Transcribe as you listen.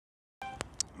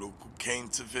Look who came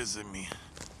to visit me.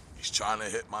 He's trying to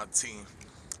hit my team.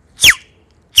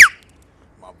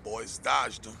 My boys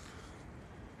dodged him.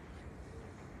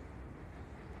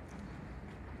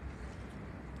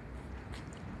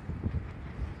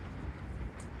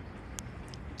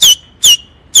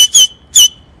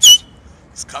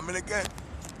 He's coming again.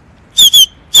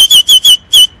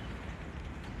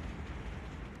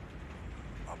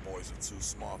 My boys are too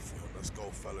smart for him. Let's go,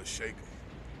 fellas, shake him.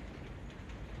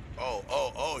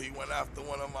 Oh, he went after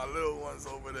one of my little ones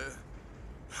over there.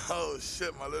 Oh,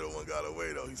 shit, my little one got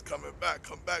away, though. He's coming back.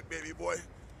 Come back, baby boy.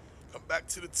 Come back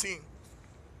to the team.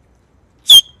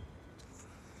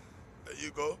 There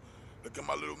you go. Look at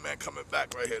my little man coming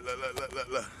back right here.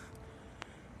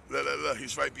 Look.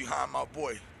 He's right behind my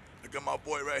boy. Look at my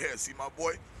boy right here. See my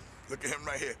boy? Look at him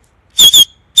right here.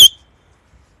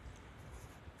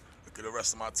 Look at the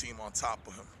rest of my team on top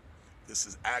of him. This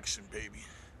is action, baby.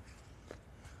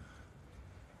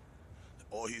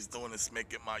 All he's doing is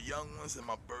making my young ones and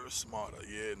my birds smarter.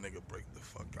 Yeah, nigga, break the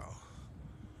fuck out.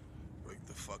 Break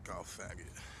the fuck out, faggot.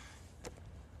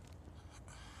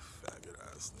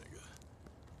 Faggot ass nigga.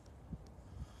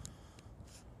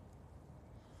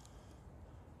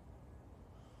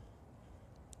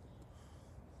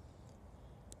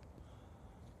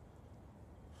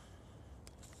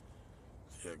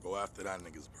 Yeah, go after that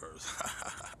nigga's birds.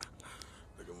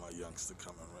 Look at my youngster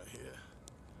coming right here.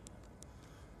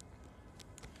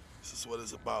 This is what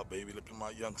it's about, baby. Look at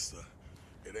my youngster.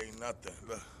 It ain't nothing.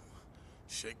 Look,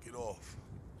 shake it off.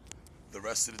 The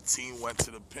rest of the team went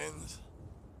to the pins.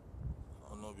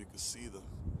 I don't know if you can see them.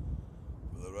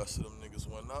 But the rest of them niggas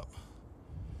went up.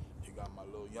 He got my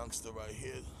little youngster right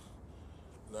here,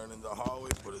 learning the hard way,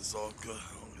 but it's all good.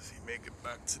 As long as he make it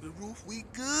back to the roof, we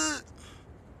good.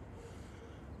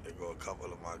 There go a couple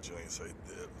of my joints right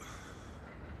there.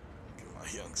 Look at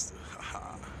my youngster.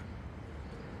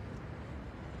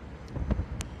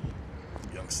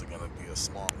 Youngster gonna be a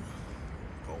smart one.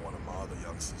 But one of my other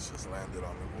youngsters just landed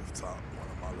on the rooftop. One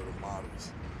of my little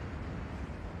models.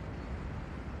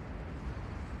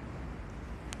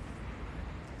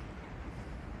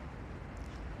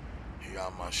 He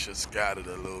got my shit scattered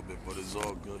a little bit, but it's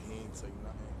all good. He ain't take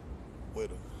nothing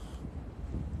with him.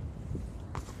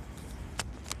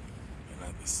 And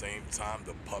at the same time,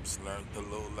 the pups learned the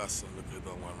little lesson. Look at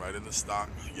the one right in the stock.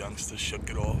 Youngster shook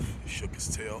it off. He shook his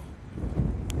tail.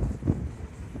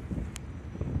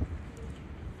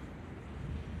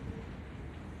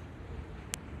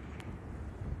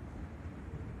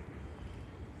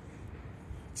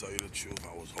 Tell you the truth,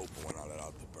 I was hoping when I let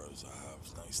out the birds I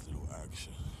have nice little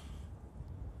action.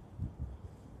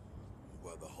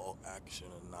 Whether HaWK action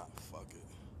or not, fuck it.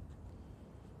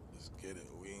 Let's get it.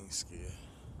 We ain't scared.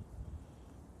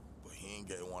 But he ain't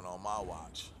getting one on my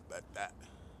watch. Bet that.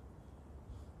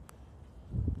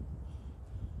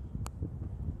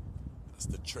 That's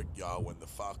the trick, y'all. When the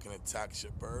falcon attacks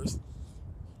your birds,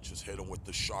 just hit him with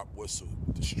the sharp whistle.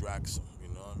 Distracts him, you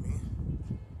know what I mean?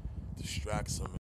 Distracts him.